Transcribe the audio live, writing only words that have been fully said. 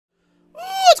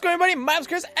going on, everybody? My name's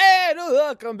Chris, and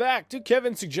welcome back to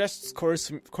Kevin Suggests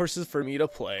Courses for me to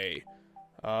play.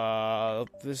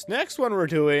 This next one we're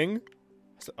doing,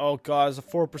 oh god, it's a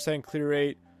 4% clear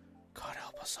rate. God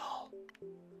help us all.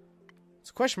 It's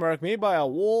a question mark made by a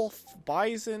wolf,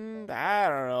 bison, I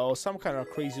don't know, some kind of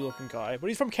crazy looking guy. But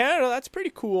he's from Canada, that's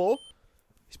pretty cool.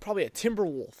 He's probably a timber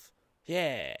wolf.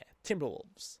 Yeah, timber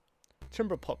wolves.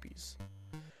 Timber puppies.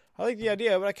 I like the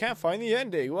idea, but I can't find the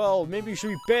ending. Well, maybe you should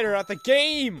be better at the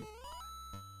game!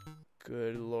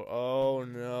 Good lord. Oh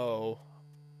no.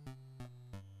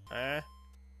 The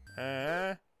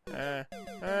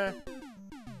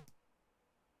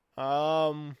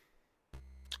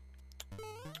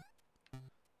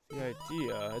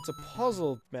idea. It's a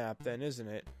puzzle map then, isn't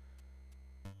it?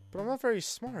 But I'm not very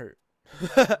smart.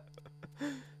 That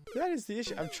is the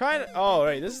issue. I'm trying to. Oh,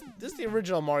 right. This is the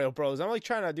original Mario Bros. I'm like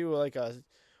trying to do like a.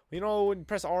 You know when you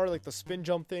press R, like the spin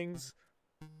jump things?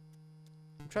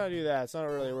 I'm trying to do that. It's not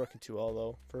really working too well,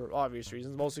 though. For obvious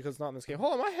reasons. Mostly because it's not in this game.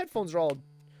 Hold on, my headphones are all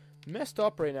messed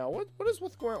up right now. What is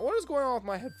going on with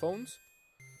my headphones?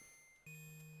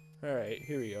 Alright,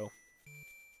 here we go.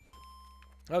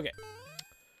 Okay.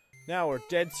 Now we're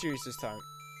dead serious this time.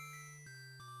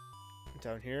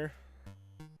 Down here.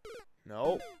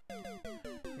 No.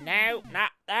 No,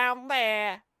 not down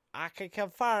there. I can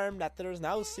confirm that there's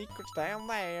no secrets down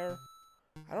there.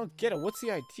 I don't get it. What's the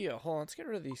idea? Hold on, let's get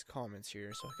rid of these comments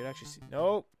here so I can actually see.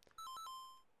 Nope.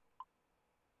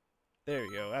 There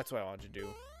we go. That's what I wanted to do.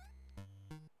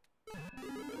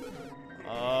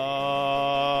 Oh.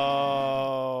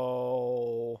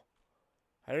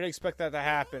 I didn't expect that to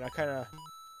happen. I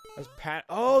was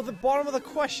oh, the bottom of the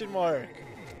question mark.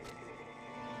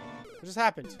 What just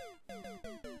happened? I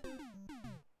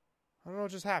don't know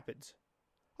what just happened.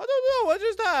 I don't know what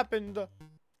just happened.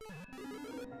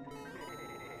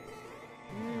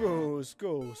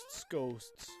 Ghosts.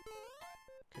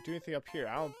 Can I do anything up here?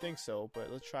 I don't think so,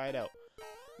 but let's try it out.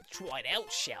 Let's try it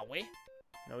out, shall we?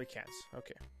 No, we can't.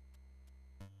 Okay.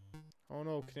 Oh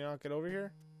no, can you not get over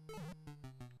here?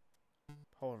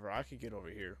 However, I could get over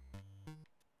here.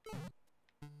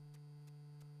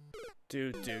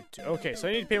 Dude. Okay, so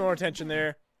I need to pay more attention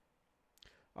there.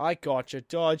 I gotcha.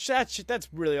 Dodge. That's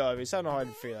really obvious. I don't know how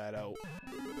to figure that out.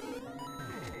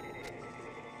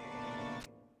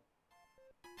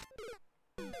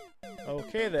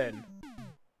 Okay, then.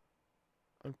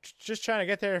 I'm just trying to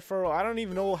get there for... I don't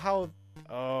even know how...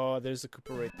 Oh, there's the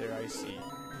Koopa right there. I see.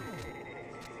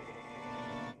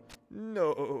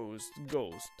 No,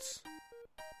 ghosts.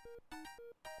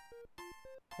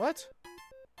 What?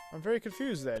 I'm very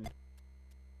confused, then.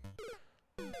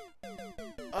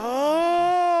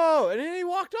 Oh! And then he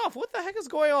walked off. What the heck is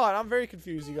going on? I'm very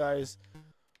confused, you guys.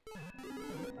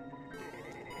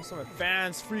 There's some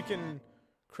advanced freaking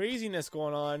craziness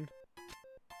going on.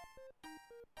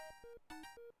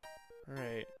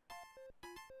 Alright.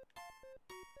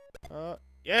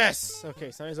 Yes!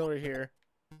 Okay, so he's over here.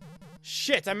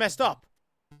 Shit, I messed up!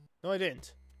 No, I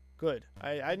didn't. Good.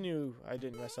 I knew I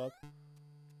didn't mess up.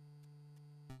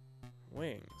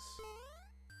 Wings.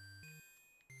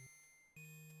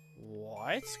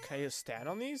 What? Can I just stand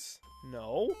on these?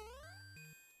 No.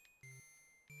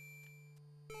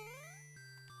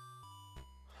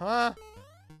 Huh?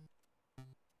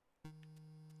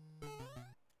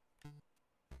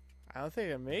 I don't think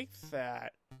I can make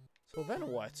that. So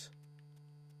then what?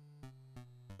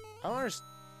 I don't understand.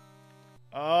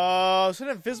 Oh, it's an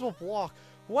invisible block.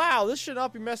 Wow, this should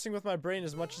not be messing with my brain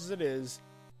as much as it is.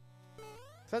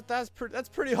 That's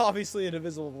pretty obviously an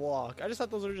invisible block. I just thought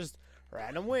those were just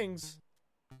random wings.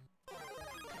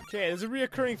 Okay, there's a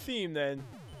reoccurring theme then.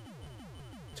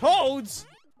 Toads!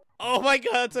 Oh my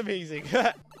god, that's amazing.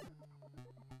 There's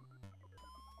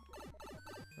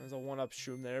a one-up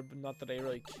shroom there, but not that I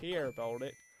really care about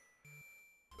it.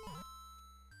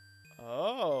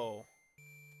 Oh.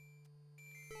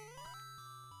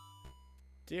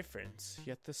 Difference,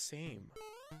 yet the same.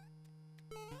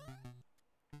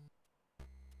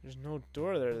 There's no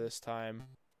door there this time.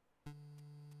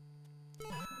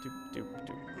 Doop.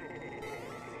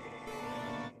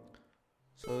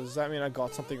 So does that mean I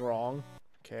got something wrong?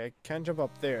 Okay, I can't jump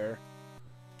up there.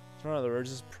 So in other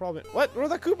words, it's probably... What? Where'd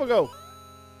that Koopa go?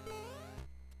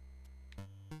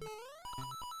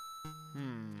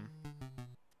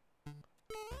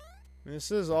 This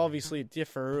is obviously a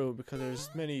different room because there's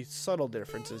many subtle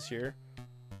differences here.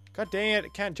 God dang it, I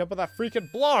can't jump on that freaking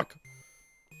block!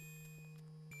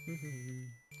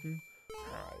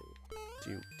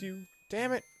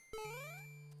 Damn it!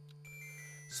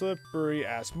 Slippery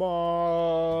ass Mario.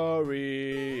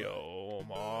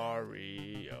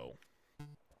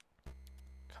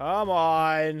 Come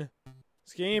on!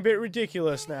 It's getting a bit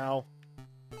ridiculous now.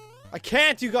 I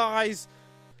can't, you guys!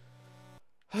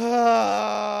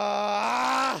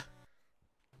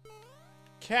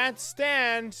 Can't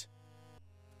stand.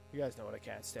 You guys know what I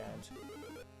can't stand.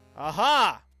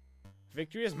 Aha!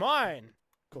 Victory is mine!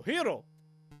 Kohiro!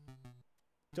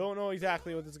 Don't know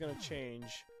exactly what this is gonna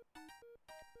change.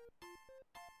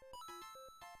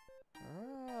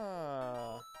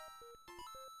 Ah.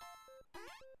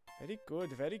 Very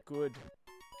good, very good.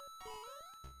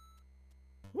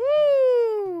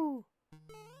 Woo!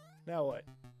 Now what?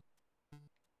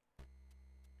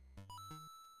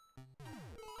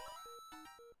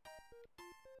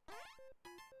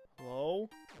 Hello?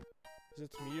 Is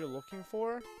it me you're looking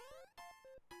for?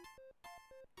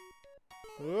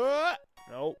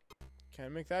 Nope.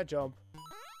 Can't make that jump.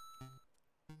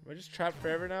 Am I just trapped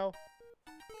forever now?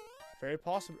 Very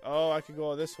possible. Oh, I could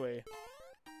go this way.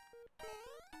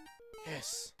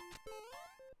 Yes.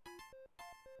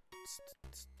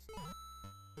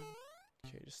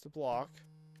 Okay, just a block.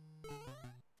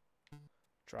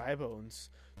 Dry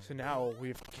bones. So now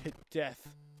we've hit death.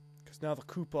 Because now the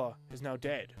Koopa is now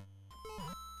dead.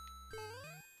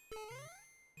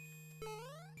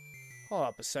 Hold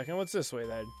up a second. What's this way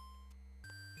then?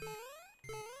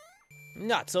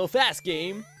 Not so fast,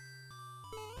 game.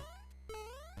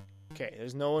 Okay,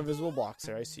 there's no invisible blocks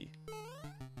there. I see.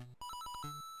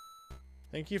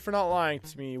 Thank you for not lying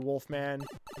to me, Wolfman.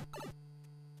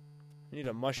 I need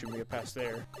a mushroom to get past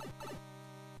there.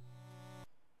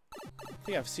 I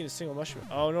think I've seen a single mushroom.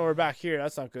 Oh no, we're back here.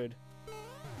 That's not good.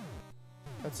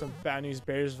 That's some bad news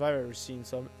bears if I've ever seen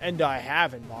some. And I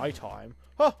have in my time.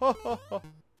 Ha ha ha ha.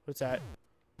 What's that?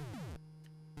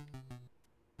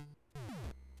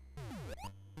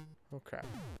 Oh crap.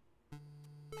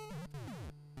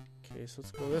 Okay, so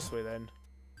let's go this way then.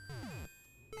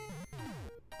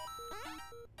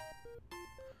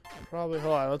 Probably,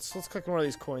 hold on, let's click on one of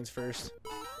these coins first.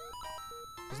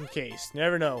 Just in case.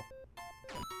 Never know.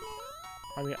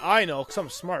 I mean, I know, because I'm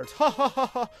smart. Ha ha ha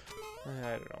ha!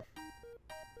 I don't know.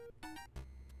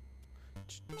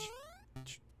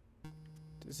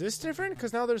 Is this different?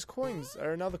 Because now there's coins,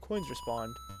 or now the coins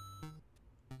respawn.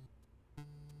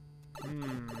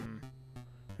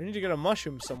 We need to get a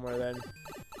mushroom somewhere then.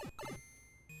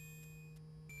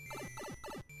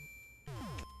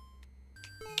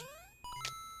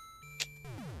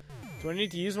 Do I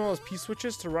need to use one of those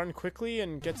P-switches to run quickly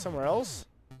and get somewhere else?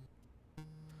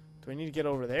 Do I need to get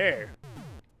over there?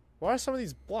 Why are some of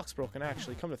these blocks broken,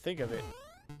 actually? Come to think of it.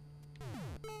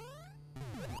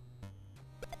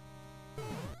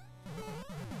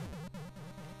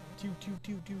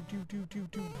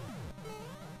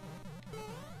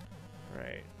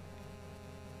 Right.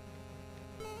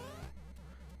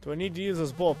 Do I need to use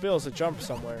those bullet bills to jump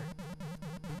somewhere?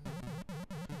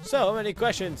 So many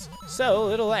questions, so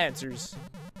little answers.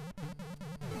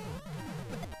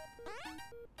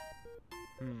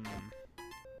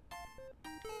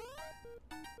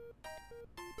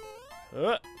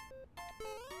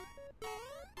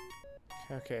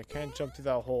 Okay, I can't jump through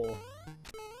that hole.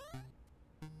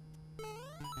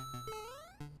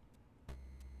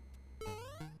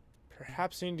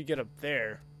 Perhaps I need to get up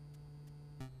there.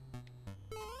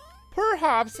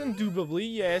 Perhaps, indubitably,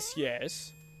 yes,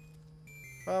 yes.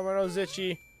 Oh, my nose is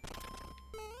itchy.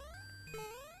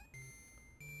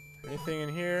 Anything in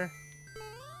here?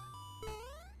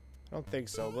 I don't think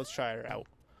so. Let's try her out.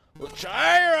 Let's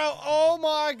try her out! Oh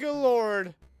my good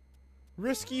lord!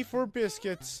 Risky for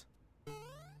biscuits.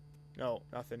 No,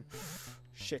 nothing.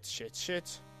 Shit, shit,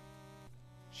 shit.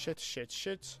 Shit, shit,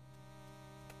 shit.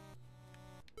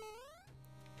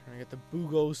 Trying to get the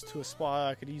boogos to a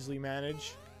spot I could easily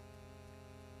manage.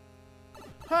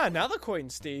 Huh, now the coin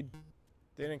stayed.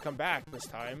 They didn't come back this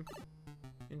time.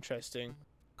 Interesting.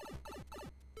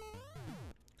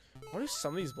 What do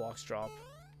some of these blocks drop?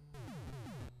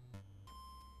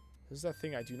 This is that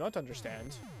thing I do not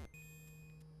understand.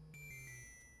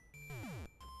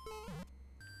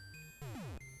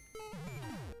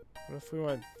 What if we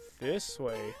went this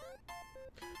way?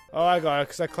 Oh, I got it,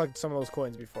 because I collected some of those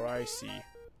coins before. I see.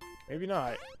 Maybe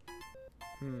not.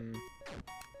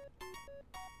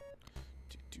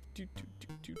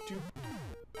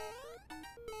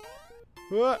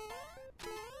 What?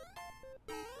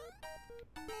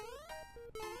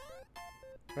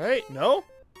 Right? No?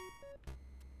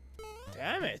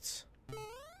 Damn it. I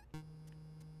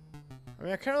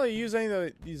mean, I can't really use any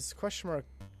of these question mark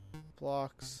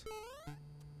blocks.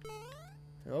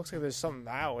 It looks like there's something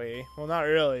that way. Well, not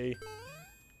really.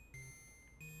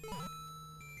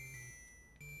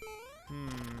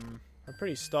 I'm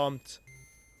pretty stumped.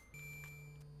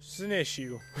 This is an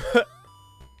issue.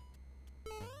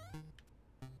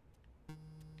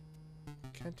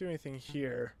 Can't do anything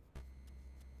here.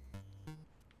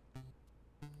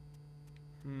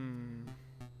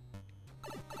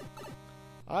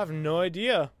 I have no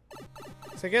idea.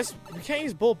 So I guess we can't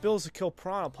use bullet bills to kill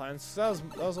piranha plants. So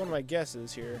that was one of my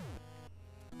guesses here.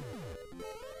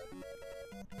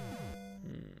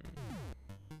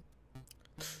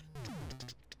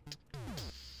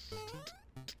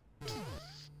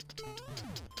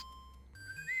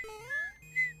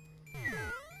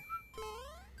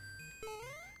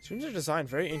 These rooms are designed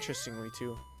very interestingly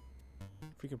too.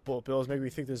 Freaking bullet bills make me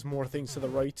think there's more things to the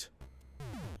right.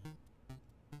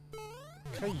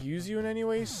 Can I use you in any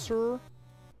way, sir?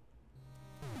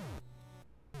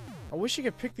 I wish you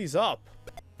could pick these up.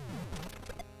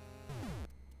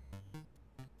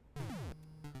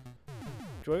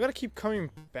 Do I gotta keep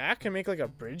coming back and make like a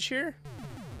bridge here?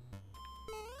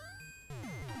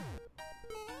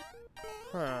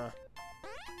 Huh.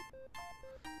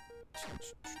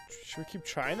 Should we keep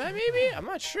trying that maybe? I'm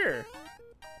not sure.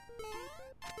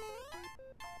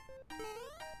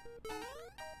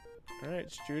 Alright,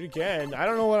 let's do it again. I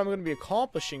don't know what I'm going to be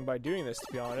accomplishing by doing this,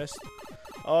 to be honest.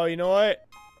 Oh, you know what?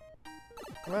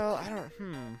 Well, I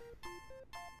don't...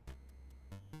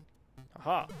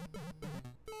 Aha.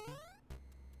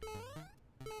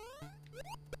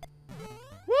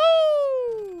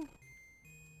 Woo!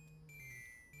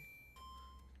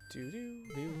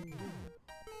 Do-do-do-do.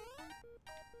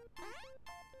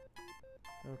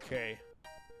 Okay.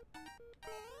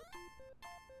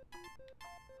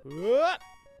 Whoop!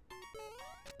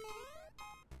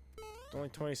 Only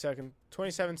 27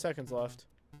 seconds left.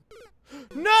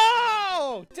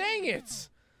 No! Dang it!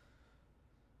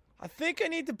 I think I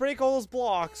need to break all those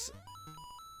blocks.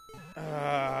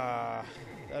 That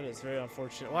is very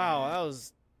unfortunate. Wow, that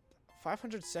was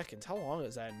 500 seconds. How long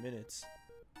is that in minutes?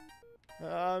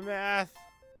 Math.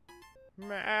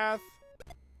 Math.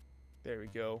 There we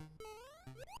go.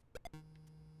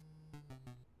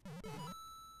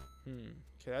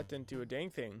 Okay, that didn't do a dang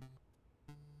thing.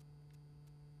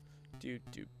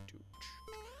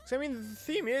 So I mean, the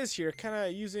theme is here, kind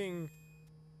of using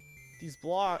these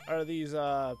these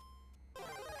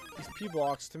P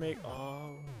blocks to make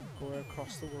going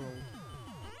across the world.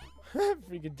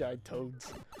 Freaking died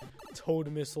toads,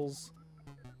 toad missiles.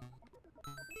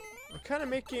 We're kind of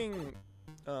making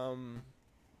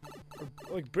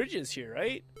like bridges here,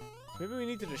 right? Maybe we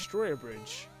need to destroy a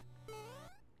bridge.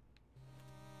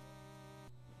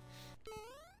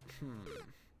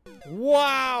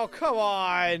 Wow, come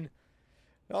on!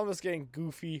 I'm almost getting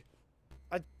goofy.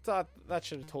 I thought that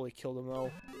should have totally killed him,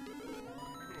 though.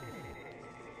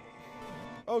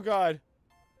 Oh, God.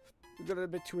 We got a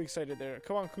bit too excited there.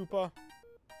 Come on, Koopa.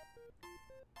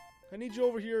 I need you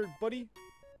over here, buddy.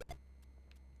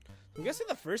 I'm guessing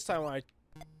the first time when I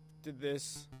did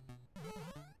this...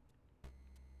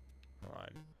 Hold on.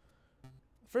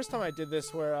 The first time I did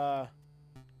this where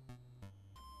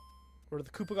the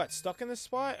Koopa got stuck in this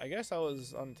spot? I guess that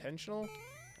was unintentional.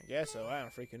 I guess so. I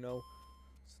don't freaking know.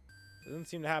 It doesn't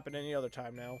seem to happen any other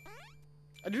time now.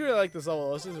 I do really like this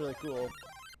level. This is really cool.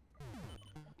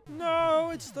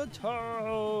 No, it's the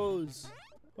toes.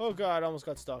 Oh god, I almost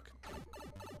got stuck.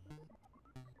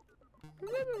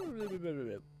 Let's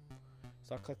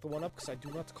not collect the one up because I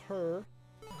do not care.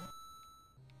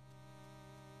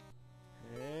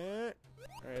 Alright,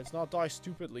 let's not die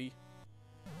stupidly.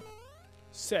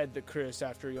 Said the Chris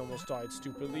after he almost died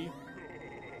stupidly.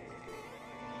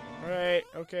 Alright,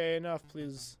 okay, enough,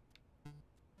 please.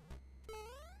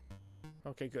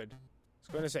 Okay, good. I was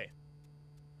going to say.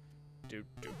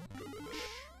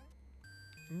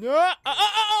 No!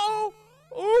 Oh!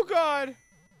 Oh, God!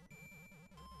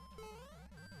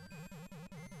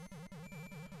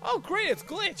 Oh, great, it's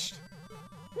glitched!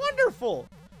 Wonderful!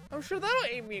 I'm sure that'll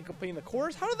aid me in completing the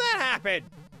course. How did that happen?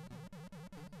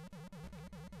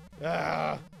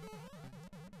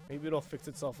 Maybe it'll fix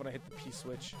itself when I hit the P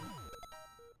switch.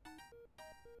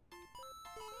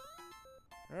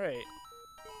 Alright.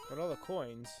 Got all the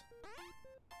coins.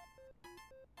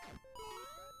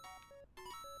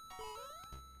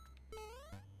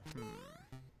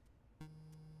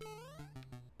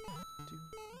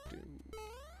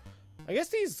 I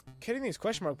guess getting these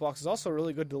question mark blocks is also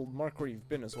really good to mark where you've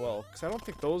been as well. Because I don't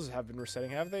think those have been resetting,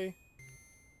 have they?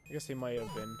 I guess they might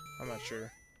have been. I'm not sure.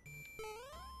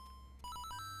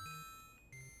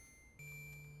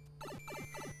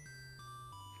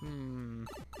 I'm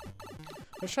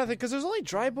just trying to think, because there's only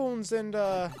dry bones and,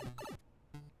 yeah,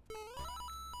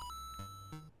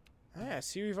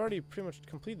 see, we've already pretty much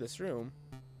completed this room.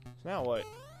 So now what?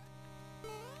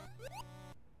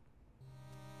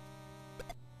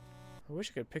 I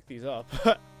wish I could pick these up.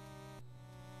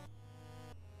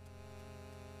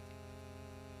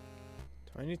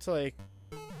 Do I need to, like,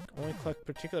 only collect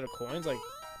particular coins? Like,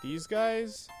 these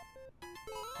guys?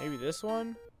 Maybe this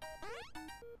one?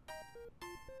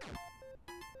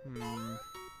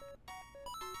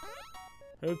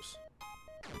 Oops.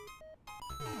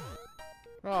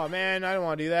 Oh, man, I don't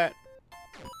want to do that.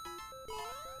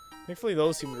 Thankfully,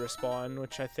 those seem to respawn,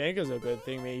 which I think is a good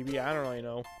thing, maybe. I don't really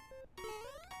know.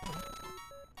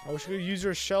 I wish you could use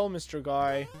your shell, Mr.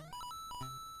 Guy.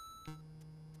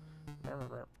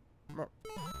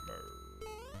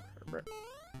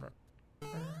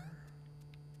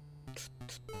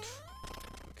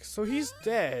 So he's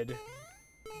dead.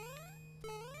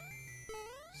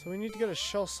 So we need to get a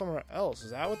shell somewhere else.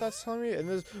 Is that what that's telling me? And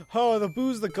there's... Oh, the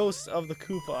Boo's the ghost of the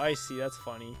Koopa. I see. That's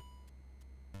funny.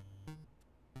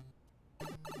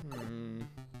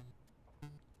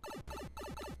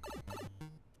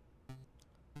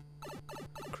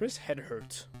 Chris head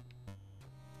hurt.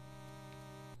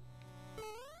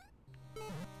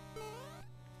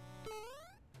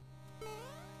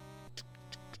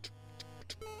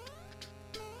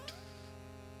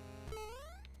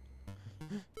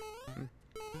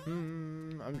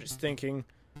 I'm just thinking,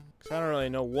 because I don't really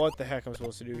know what the heck I'm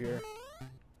supposed to do here.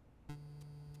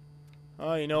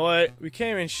 Oh, you know what? We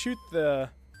can't even shoot the...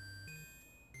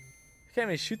 We can't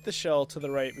even shoot the shell to the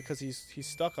right because he's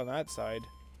stuck on that side.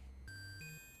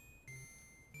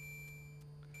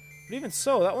 But even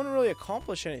so, that wouldn't really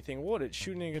accomplish anything, would it?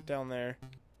 Shooting it down there.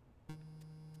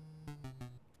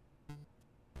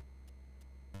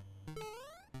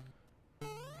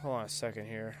 Hold on a second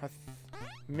here.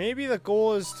 Maybe the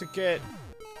goal is to get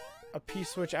a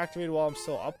P-switch activated while I'm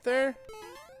still up there?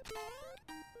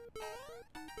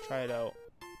 Try it out.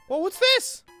 Whoa, what's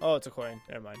this? Oh, it's a coin.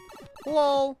 Never mind.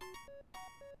 Lol.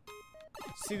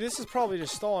 See, this is probably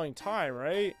just stalling time,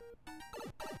 right?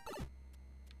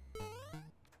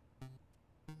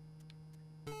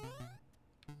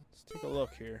 Let's take a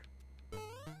look here.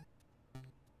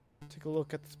 Take a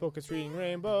look at the book. It's reading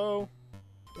Rainbow.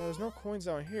 Yeah, there's no coins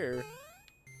down here.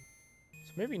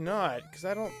 So maybe not, because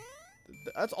I don't...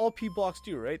 That's all P blocks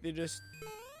do, right? They just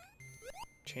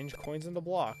change coins into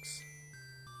blocks.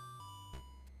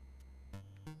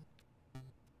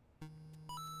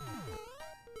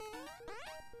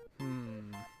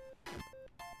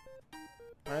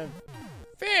 I'm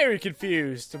very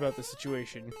confused about the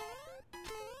situation.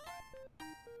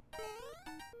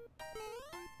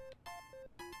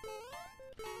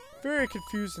 Very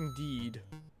confused indeed.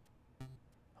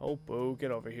 Oh, Bo,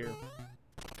 get over here.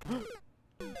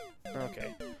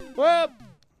 Okay. Well,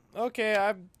 okay,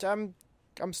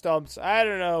 I'm stumped. I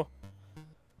don't know.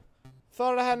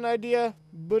 Thought I had an idea,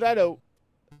 but I don't.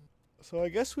 So I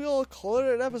guess we'll call it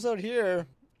an episode here.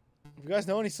 If you guys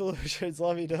know any solutions,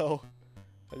 let me know.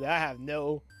 But I have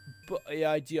no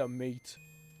idea, mate.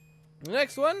 The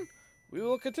next one, we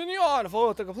will continue on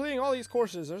to completing all these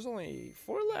courses. There's only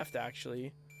 4 left,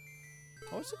 actually.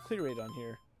 What's the clear rate on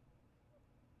here?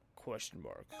 Question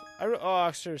mark.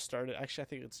 I should have started. Actually, I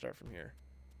think it'd start from here.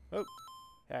 Oh,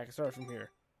 yeah, I can start from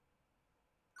here.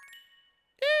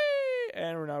 Yay!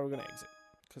 And now we're gonna exit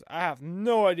because I have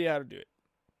no idea how to do it.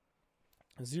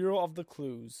 0 of the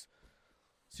clues.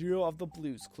 0 of the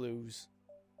blues clues.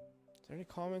 Is there any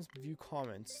comments? View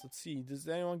comments. Let's see. Does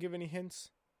anyone give any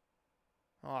hints?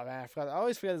 Oh man, I forgot. I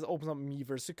always forget this opens up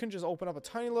Miiverse. It couldn't just open up a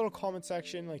tiny little comment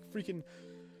section, like freaking.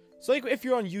 So like if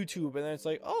you're on YouTube and then it's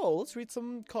like, oh, let's read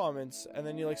some comments, and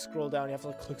then you like scroll down, you have to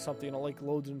like click something and it like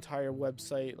loads an entire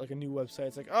website, like a new website.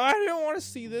 It's like, oh, I don't want to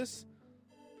see this.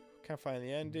 Can't find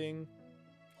the ending.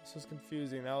 This was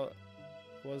confusing. Now,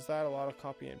 was that a lot of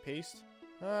copy and paste?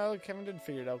 Kevin didn't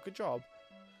figure it out. Good job.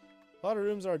 A lot of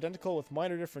rooms are identical with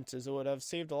minor differences. It would have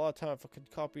saved a lot of time if I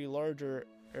could copy larger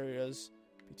areas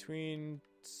between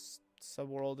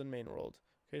subworld and main world.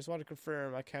 Okay, just want to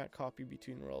confirm I can't copy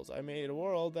between worlds. I made a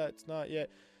world that's not yet.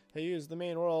 I used the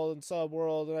main world and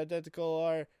subworld and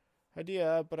identical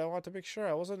idea, but I want to make sure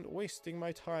I wasn't wasting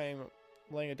my time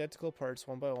laying identical parts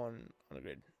one by one on a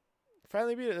grid.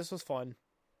 Finally beat it. This was fun.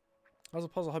 That was a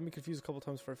puzzle. Had me confused a couple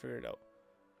times before I figured it out.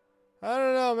 I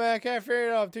don't know, man. I can't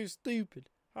figure it out. I'm too stupid.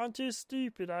 I'm too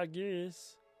stupid, I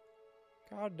guess.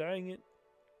 God dang it.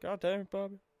 God damn it,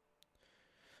 Bobby.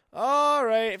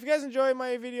 Alright, if you guys enjoy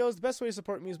my videos, the best way to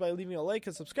support me is by leaving a like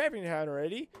and subscribing if you haven't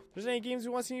already. If there's any games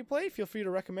you want to see me play, feel free to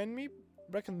recommend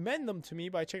them to me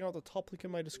by checking out the top link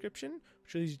in my description,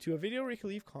 which leads you to a video where you can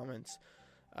leave comments.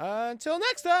 Until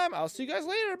next time, I'll see you guys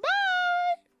later. Bye!